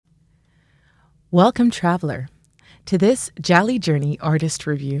Welcome, traveler, to this Jolly Journey Artist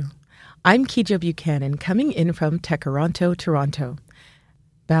Review. I'm Kija Buchanan, coming in from Tekaronto, Toronto,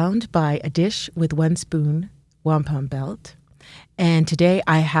 bound by a dish with one spoon, wampum belt. And today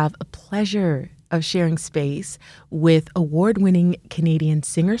I have a pleasure of sharing space with award-winning Canadian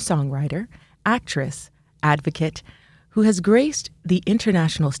singer-songwriter, actress, advocate, who has graced the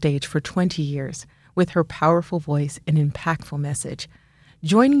international stage for 20 years with her powerful voice and impactful message.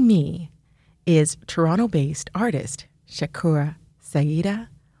 Joining me is Toronto-based artist Shakura Saida.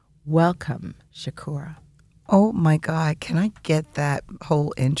 Welcome, Shakura. Oh my God, can I get that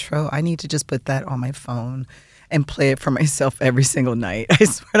whole intro? I need to just put that on my phone and play it for myself every single night. I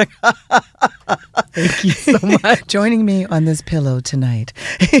swear to God. Thank you so much. Joining me on this pillow tonight.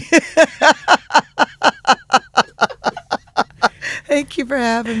 Thank you for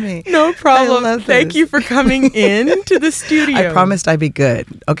having me. No problem. Thank you for coming in to the studio. I promised I'd be good.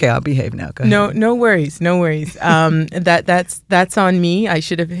 Okay, I'll behave now. Go ahead. No worries. That's on me. I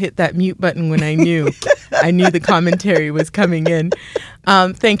should have hit that mute button when I knew the commentary was coming in.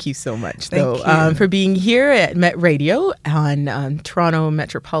 Thank you so much, for being here at Met Radio on Toronto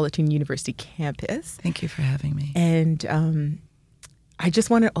Metropolitan University campus. Thank you for having me. And I just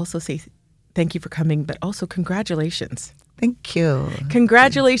want to also say thank you for coming, but also congratulations. Thank you.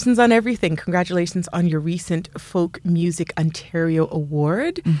 Congratulations on everything. Congratulations on your recent Folk Music Ontario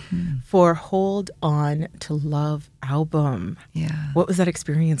Award for Hold On to Love album. Yeah. What was that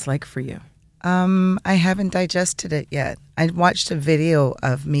experience like for you? I haven't digested it yet. I watched a video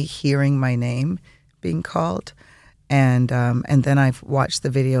of me hearing my name being called, and then I've watched the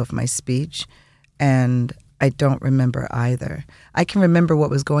video of my speech, and I don't remember either. I can remember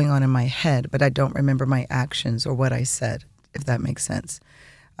what was going on in my head, but I don't remember my actions or what I said, if that makes sense.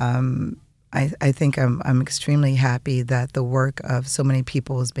 I think I'm extremely happy that the work of so many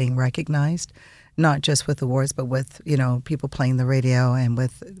people is being recognized, not just with awards, but with, people playing the radio and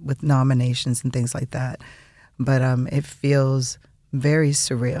with nominations and things like that. But it feels very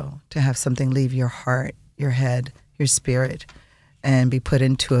surreal to have something leave your heart, your head, your spirit, and be put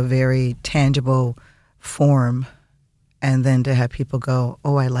into a very tangible form, and then to have people go,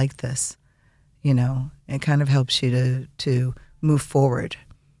 oh, I like this. It kind of helps you to move forward.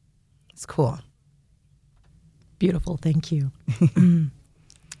 It's cool. Beautiful. Thank you.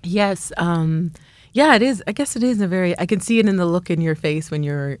 Yes. Yeah, it is. I guess it is I can see it in the look in your face when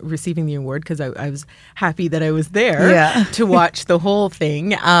you're receiving the award, because I was happy that I was there to watch the whole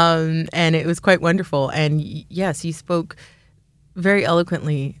thing. And it was quite wonderful. And yes, you spoke very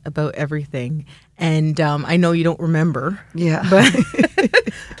eloquently about everything. And I know you don't remember. Yeah.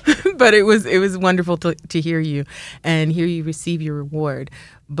 But it was wonderful to hear you and hear you receive your award.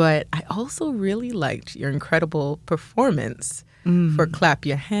 But I also really liked your incredible performance for Clap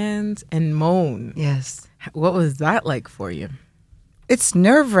Your Hands and Moan. Yes. What was that like for you? It's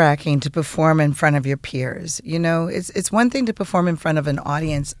nerve-wracking to perform in front of your peers. It's one thing to perform in front of an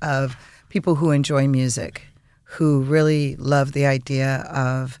audience of people who enjoy music, who really love the idea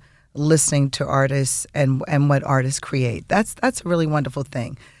of listening to artists and what artists create. That's a really wonderful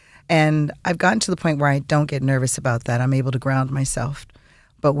thing. And I've gotten to the point where I don't get nervous about that. I'm able to ground myself.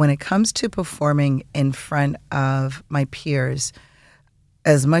 But when it comes to performing in front of my peers,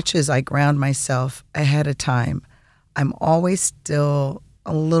 as much as I ground myself ahead of time, I'm always still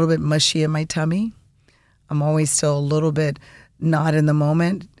a little bit mushy in my tummy. I'm always still a little bit not in the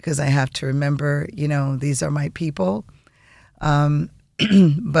moment, because I have to remember, these are my people.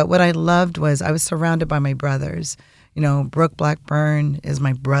 But what I loved was I was surrounded by my brothers. Brooke Blackburn is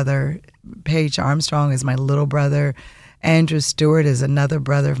my brother. Paige Armstrong is my little brother. Andrew Stewart is another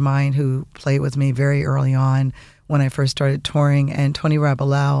brother of mine who played with me very early on when I first started touring. And Tony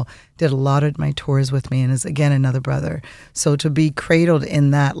Rabalao did a lot of my tours with me and is, again, another brother. So to be cradled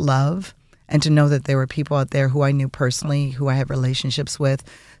in that love and to know that there were people out there who I knew personally, who I have relationships with,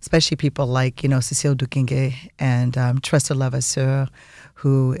 especially people like, Cécile Duquingue and Tressa Lavasseur,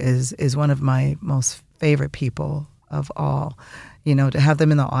 who is one of my most favorite people of all. To have them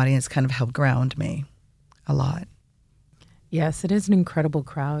in the audience kind of helped ground me a lot. Yes, it is an incredible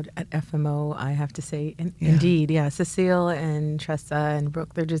crowd at FMO, I have to say. Indeed, yeah. Cecile and Tressa and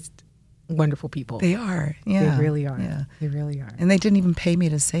Brooke, they're just wonderful people. They are, yeah. They really are. Yeah. They really are. And they didn't even pay me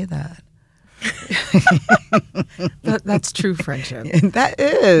to say that. That's true friendship. That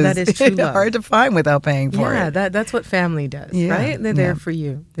is true love. Hard to find without paying for it. Yeah, that's what family does, right? They're there for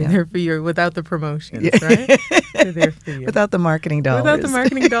you. They're there for you without the promotions, right? They're there for you. Without the marketing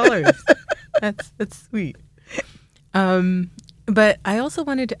dollars. That's sweet. But I also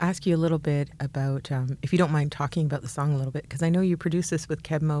wanted to ask you a little bit about, if you don't mind talking about the song a little bit, because I know you produced this with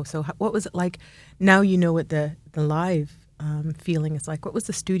Kebmo. So what was it like? Now you know what the live feeling is like. What was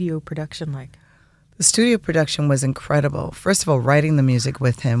the studio production like? The studio production was incredible. First of all, writing the music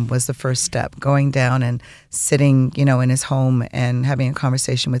with him was the first step. Going down and sitting, in his home and having a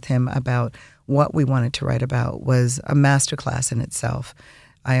conversation with him about what we wanted to write about was a masterclass in itself.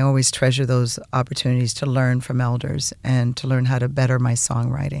 I always treasure those opportunities to learn from elders and to learn how to better my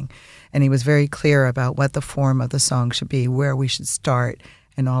songwriting. And he was very clear about what the form of the song should be, where we should start,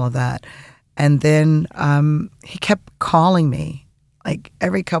 and all of that. And then he kept calling me, like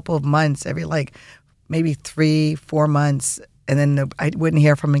every couple of months, every maybe 3-4 months, and then I wouldn't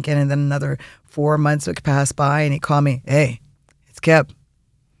hear from him again, and then another 4 months would pass by, and he'd call me, "Hey, it's Keb.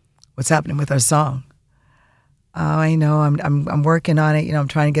 What's happening with our song?" "Oh, I know. I'm working on it. I'm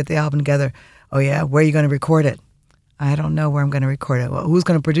trying to get the album together." "Oh yeah, where are you going to record it?" "I don't know where I'm going to record it." "Well, who's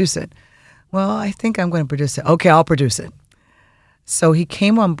going to produce it?" "Well, I think I'm going to produce it." "Okay, I'll produce it." So he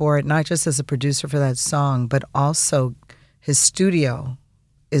came on board not just as a producer for that song, but also his studio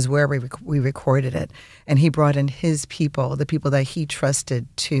is where we recorded it. And he brought in his people, the people that he trusted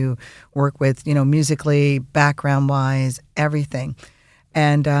to work with, musically, background-wise, everything.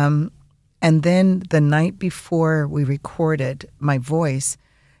 And then the night before we recorded my voice,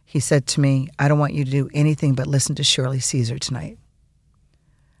 he said to me, "I don't want you to do anything but listen to Shirley Caesar tonight."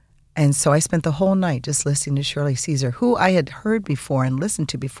 And so I spent the whole night just listening to Shirley Caesar, who I had heard before and listened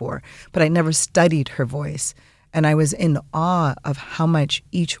to before, but I never studied her voice. And I was in awe of how much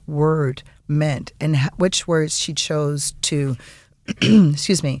each word meant and which words she chose to,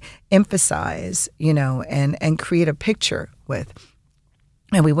 emphasize, and create a picture with.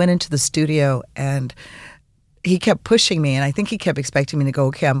 And we went into the studio, and he kept pushing me, and I think he kept expecting me to go,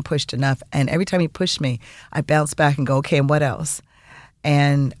 "Okay, I'm pushed enough." And every time he pushed me, I bounced back and go, "Okay, and what else?"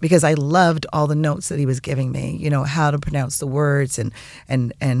 And because I loved all the notes that he was giving me, how to pronounce the words and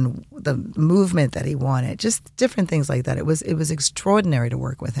the movement that he wanted, just different things like that. It was extraordinary to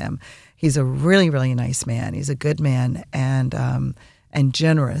work with him. He's a really, really nice man. He's a good man and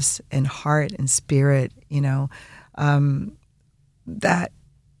generous in heart and spirit. That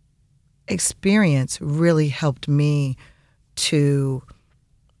experience really helped me to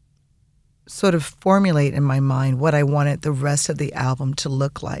sort of formulate in my mind what I wanted the rest of the album to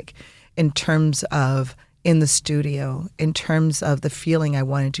look like in terms of in the studio, in terms of the feeling I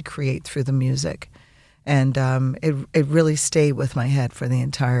wanted to create through the music. And it really stayed with my head for the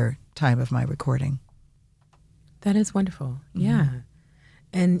entire time of my recording. That is wonderful. Mm-hmm. Yeah.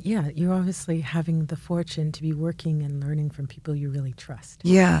 And you're obviously having the fortune to be working and learning from people you really trust.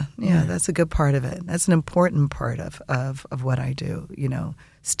 Yeah, that's a good part of it. That's an important part of what I do,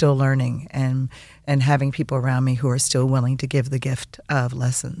 still learning and having people around me who are still willing to give the gift of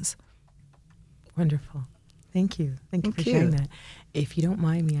lessons. Wonderful. Thank you. Thank you for sharing that. If you don't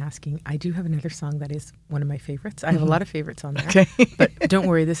mind me asking, I do have another song that is one of my favorites. I have a lot of favorites on there. Okay. But don't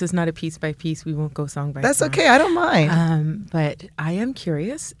worry, this is not a piece by piece. We won't go song by song. That's okay. I don't mind. But I am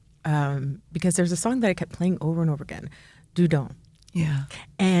curious because there's a song that I kept playing over and over again, Dudon. Yeah.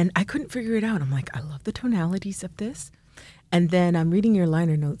 And I couldn't figure it out. I'm like, I love the tonalities of this. And then I'm reading your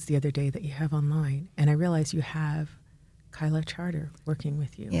liner notes the other day that you have online, and I realized you have Kyla Charter working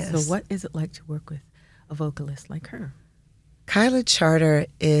with you. Yes. So what is it like to work with a vocalist like her? Kyla Charter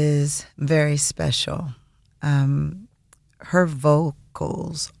is very special. Her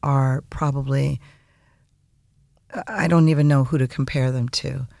vocals are probably, I don't even know who to compare them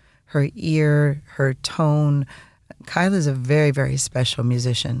to. Her ear, her tone. Kyla is a very, very special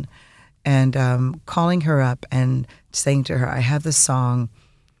musician. And calling her up and saying to her, I have this song,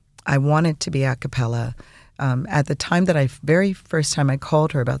 I want it to be a cappella. At the time that very first time I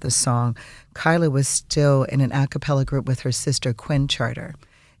called her about this song, Kyla was still in an a cappella group with her sister, Quinn Charter.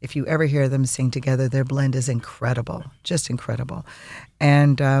 If you ever hear them sing together, their blend is incredible, just incredible.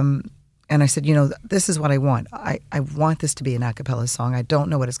 And I said, this is what I want. I want this to be an a cappella song. I don't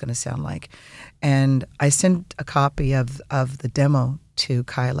know what it's going to sound like. And I sent a copy of the demo to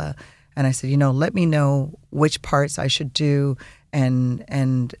Kyla, and I said, let me know which parts I should do, and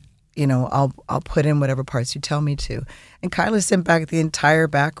I'll put in whatever parts you tell me to. And Kyla sent back the entire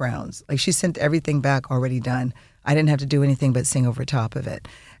backgrounds. Like, she sent everything back already done. I didn't have to do anything but sing over top of it.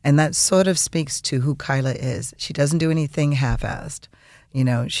 And that sort of speaks to who Kyla is. She doesn't do anything half-assed.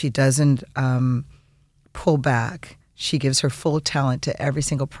 She doesn't pull back. She gives her full talent to every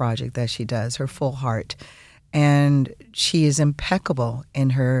single project that she does, her full heart. And she is impeccable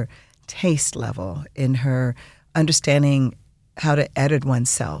in her taste level, in her understanding how to edit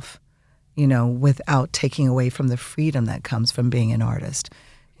oneself. without taking away from the freedom that comes from being an artist.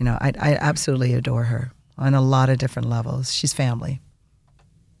 I absolutely adore her on a lot of different levels. She's family.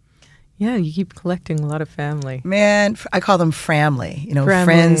 Yeah, you keep collecting a lot of family. Man, I call them family. Family.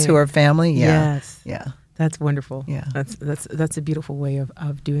 Friends who are family. Yeah. Yes. Yeah. That's wonderful. Yeah. That's a beautiful way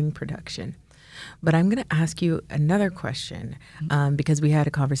of doing production. But I'm going to ask you another question because we had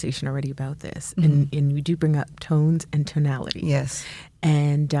a conversation already about this. And you do bring up tones and tonality. Yes.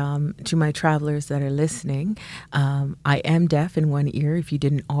 And to my travelers that are listening, I am deaf in one ear. If you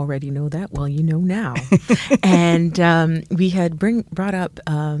didn't already know that, well, you know now. And we had brought up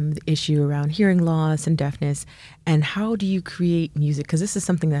the issue around hearing loss and deafness. And how do you create music? Because this is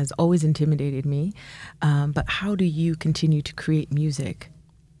something that has always intimidated me. But how do you continue to create music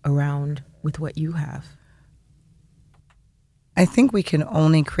around with what you have? I think we can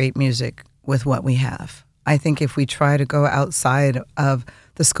only create music with what we have. I think if we try to go outside of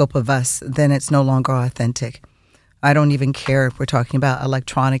the scope of us, then it's no longer authentic. I don't even care if we're talking about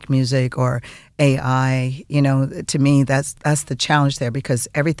electronic music or AI. To me, that's the challenge there, because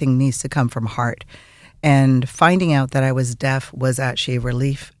everything needs to come from heart. And finding out that I was deaf was actually a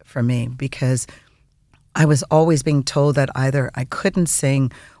relief for me, because I was always being told that either I couldn't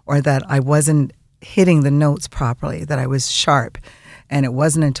sing or that I wasn't hitting the notes properly, that I was sharp. And it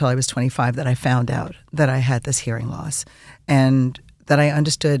wasn't until I was 25 that I found out that I had this hearing loss, and that I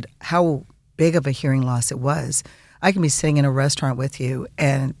understood how big of a hearing loss it was. I can be sitting in a restaurant with you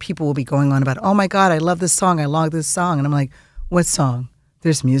and people will be going on about, oh my God, I love this song. I love this song. And I'm like, what song?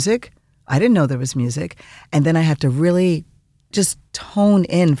 There's music? I didn't know there was music. And then I have to really just tone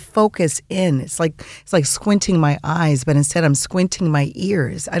in, focus in. It's like squinting my eyes, but instead I'm squinting my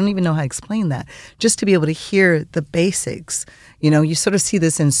ears. I don't even know how to explain that. Just to be able to hear the basics. You sort of see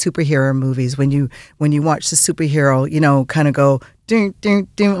this in superhero movies when you watch the superhero, kind of go ding, ding,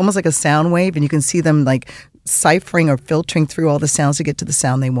 ding, almost like a sound wave, and you can see them like ciphering or filtering through all the sounds to get to the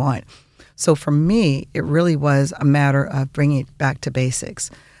sound they want. So for me, it really was a matter of bringing it back to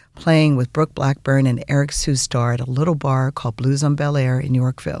basics. Playing with Brooke Blackburn and Eric Sustar at a little bar called Blues on Bel Air in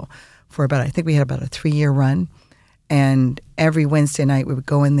Yorkville for I think we had about a 3-year run. And every Wednesday night we would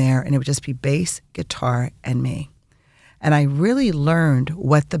go in there and it would just be bass, guitar, and me. And I really learned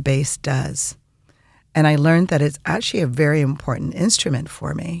what the bass does. And I learned that it's actually a very important instrument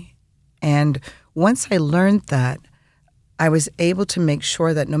for me. And once I learned that, I was able to make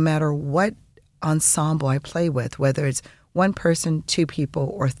sure that no matter what ensemble I play with, whether it's one person, 2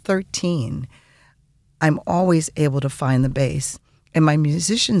 people, or 13, I'm always able to find the bass. And my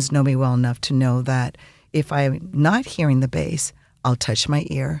musicians know me well enough to know that if I'm not hearing the bass, I'll touch my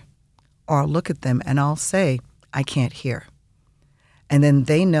ear or I'll look at them and I'll say, I can't hear. And then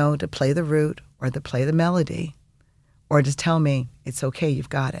they know to play the root or to play the melody or to tell me, it's okay, you've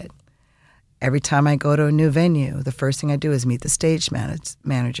got it. Every time I go to a new venue, the first thing I do is meet the stage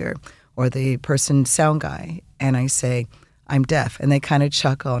manager or the sound guy, and I say, I'm deaf. And they kind of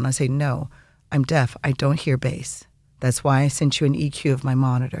chuckle, and I say, no, I'm deaf. I don't hear bass. That's why I sent you an EQ of my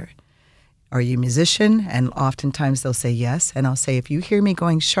monitor. Are you a musician? And oftentimes they'll say yes. And I'll say, if you hear me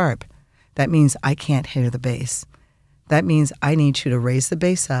going sharp, that means I can't hear the bass. That means I need you to raise the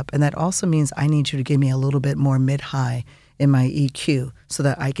bass up. And that also means I need you to give me a little bit more mid-high in my EQ so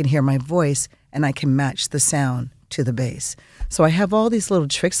that I can hear my voice and I can match the sound to the bass. So I have all these little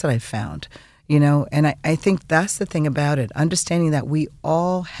tricks that I found. And I think that's the thing about it, understanding that we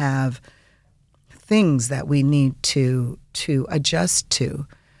all have things that we need to adjust to.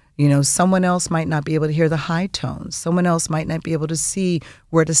 Someone else might not be able to hear the high tones. Someone else might not be able to see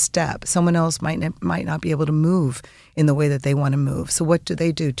where to step. Someone else might not be able to move in the way that they want to move. So what do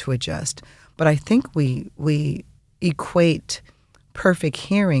they do to adjust? But I think we equate perfect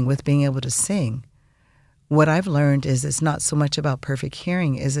hearing with being able to sing. What I've learned is it's not so much about perfect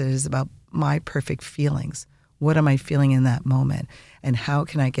hearing as it is about my perfect feelings. What am I feeling in that moment? And how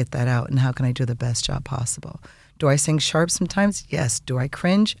can I get that out? And how can I do the best job possible? Do I sing sharp sometimes? Yes. Do I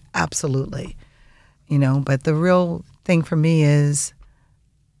cringe? Absolutely. But the real thing for me is,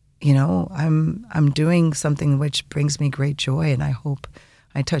 I'm doing something which brings me great joy, and I hope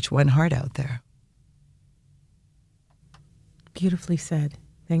I touch one heart out there. Beautifully said.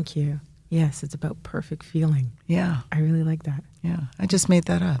 Thank you. Yes, it's about perfect feeling. Yeah. I really like that. Yeah. I just made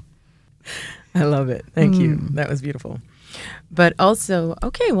that up. I love it. Thank you. That was beautiful. But also,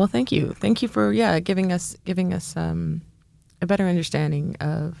 okay, well, thank you. Thank you for, giving us a better understanding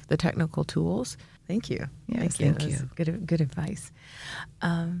of the technical tools. Thank you. Yes, thank you. Good advice.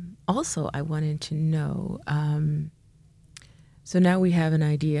 Also, I wanted to know, So now we have an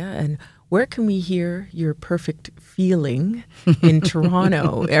idea. And where can we hear your perfect feeling in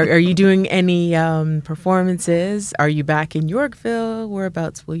Toronto? Are you doing any performances? Are you back in Yorkville?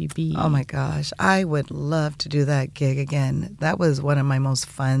 Whereabouts will you be? Oh my gosh, I would love to do that gig again. That was one of my most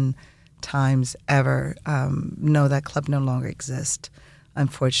fun times ever. No, that club no longer exists.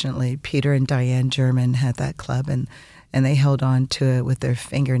 Unfortunately, Peter and Diane German had that club, and they held on to it with their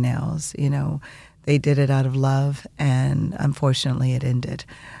fingernails. You know, they did it out of love, and unfortunately, it ended.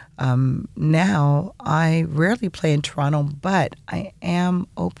 Now, I rarely play in Toronto, but I am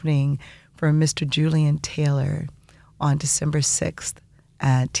opening for Mr. Julian Taylor on December 6th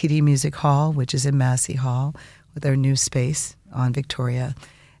at TD Music Hall, which is in Massey Hall, with their new space on Victoria.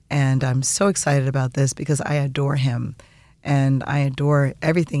 And I'm so excited about this because I adore him and I adore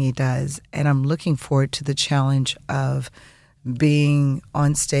everything he does. And I'm looking forward to the challenge of being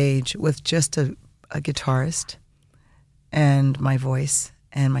on stage with just a guitarist and my voice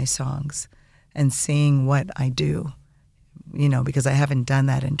and my songs and seeing what I do, you know, because I haven't done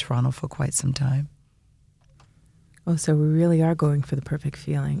that in Toronto for quite some time. Oh, so we really are going for the perfect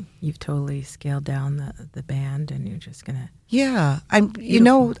feeling. You've totally scaled down the band, and you're just gonna. Yeah, you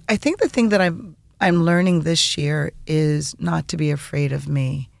know, I think the thing that I'm learning this year is not to be afraid of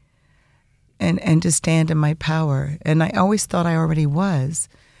me, and to stand in my power. And I always thought I already was,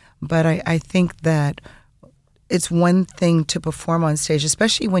 but I think that it's one thing to perform on stage,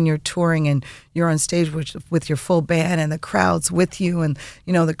 especially when you're touring and you're on stage with your full band and the crowd's with you, and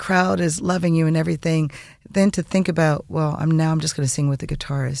you know the crowd is loving you and everything. Then to think about, well, I'm just going to sing with the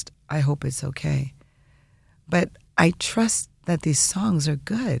guitarist. I hope it's okay. But I trust that these songs are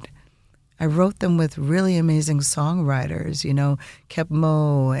good. I wrote them with really amazing songwriters, you know, Kep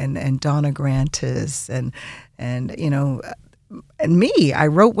Mo and Donna Grantis and you know, and me. I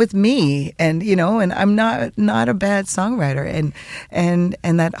wrote with me, and you know, and I'm not a bad songwriter,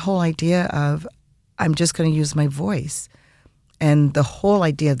 and that whole idea of I'm just going to use my voice, and the whole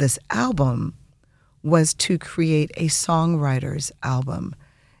idea of this album was to create a songwriter's album.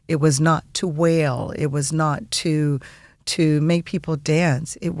 It was not to wail. It was not to make people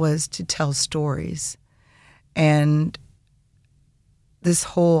dance. It was to tell stories. And this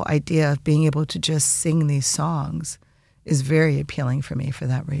whole idea of being able to just sing these songs is very appealing for me for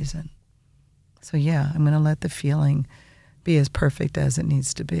that reason. So yeah, I'm going to let the feeling be as perfect as it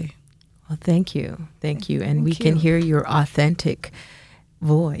needs to be. Well, thank you. Thank you. And we can hear your authentic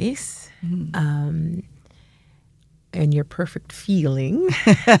voice and your perfect feeling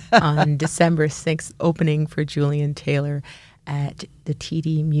on December 6th, opening for Julian Taylor at the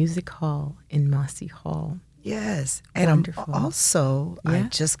TD Music Hall in Massey Hall. Yes. And wonderful. I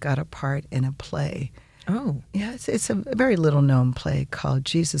just got a part in a play. Oh. Yeah, it's a very little known play called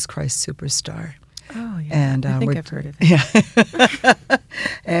Jesus Christ Superstar. Oh, yeah. And I think I've heard of it. Yeah.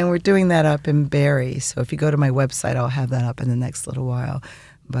 And we're doing that up in Barrie. So if you go to my website, I'll have that up in the next little while.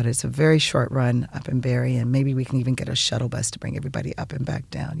 But it's a very short run up in Barrie, and maybe we can even get a shuttle bus to bring everybody up and back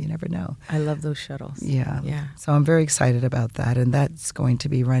down. You never know. I love those shuttles. Yeah. Yeah. So I'm very excited about that, and that's going to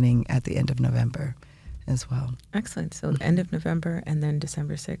be running at the end of November as well. Excellent. So the end of November and then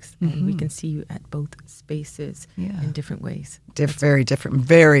December 6th. And we can see you at both spaces in different ways. Very different,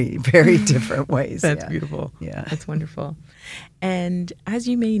 very, very different ways. That's beautiful. Yeah. That's wonderful. And as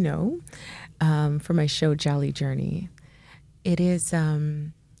you may know, for my show, Jolly Journey, it is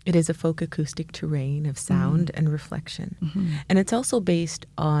a folk acoustic terrain of sound and reflection. And it's also based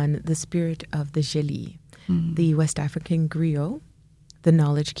on the spirit of the Jeli, the West African griot, the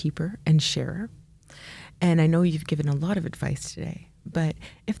knowledge keeper and sharer. And I know you've given a lot of advice today, but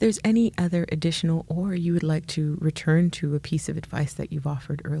if there's any other additional, or you would like to return to a piece of advice that you've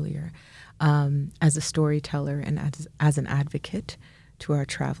offered earlier, as a storyteller and as an advocate to our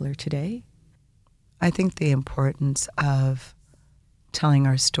traveler today. I think the importance of telling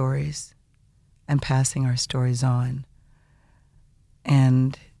our stories and passing our stories on.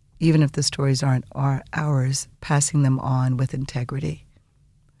 And even if the stories aren't ours, passing them on with integrity.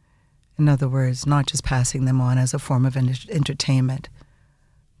 In other words, not just passing them on as a form of entertainment,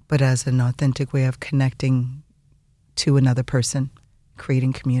 but as an authentic way of connecting to another person,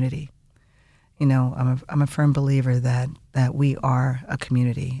 creating community. You know, I'm a firm believer that we are a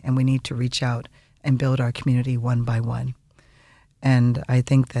community, and we need to reach out and build our community one by one. And I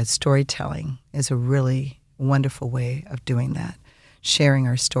think that storytelling is a really wonderful way of doing that. Sharing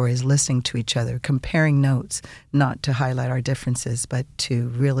our stories, listening to each other, comparing notes, not to highlight our differences, but to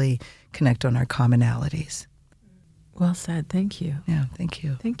really connect on our commonalities. Well said. Thank you. Yeah, thank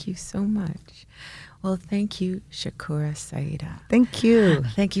you. Thank you so much. Well, thank you, Shakura Saida. Thank you.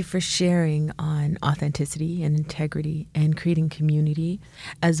 Thank you for sharing on authenticity and integrity and creating community,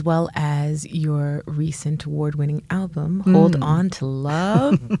 as well as your recent award-winning album, Hold On to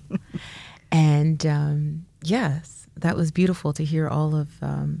Love. And yes, that was beautiful to hear all of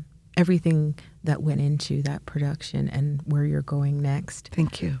everything that went into that production and where you're going next.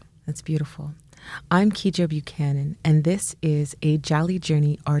 Thank you. That's beautiful. I'm Keeja Buchanan, and this is a Jolly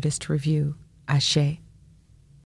Journey Artist Review. Ashe.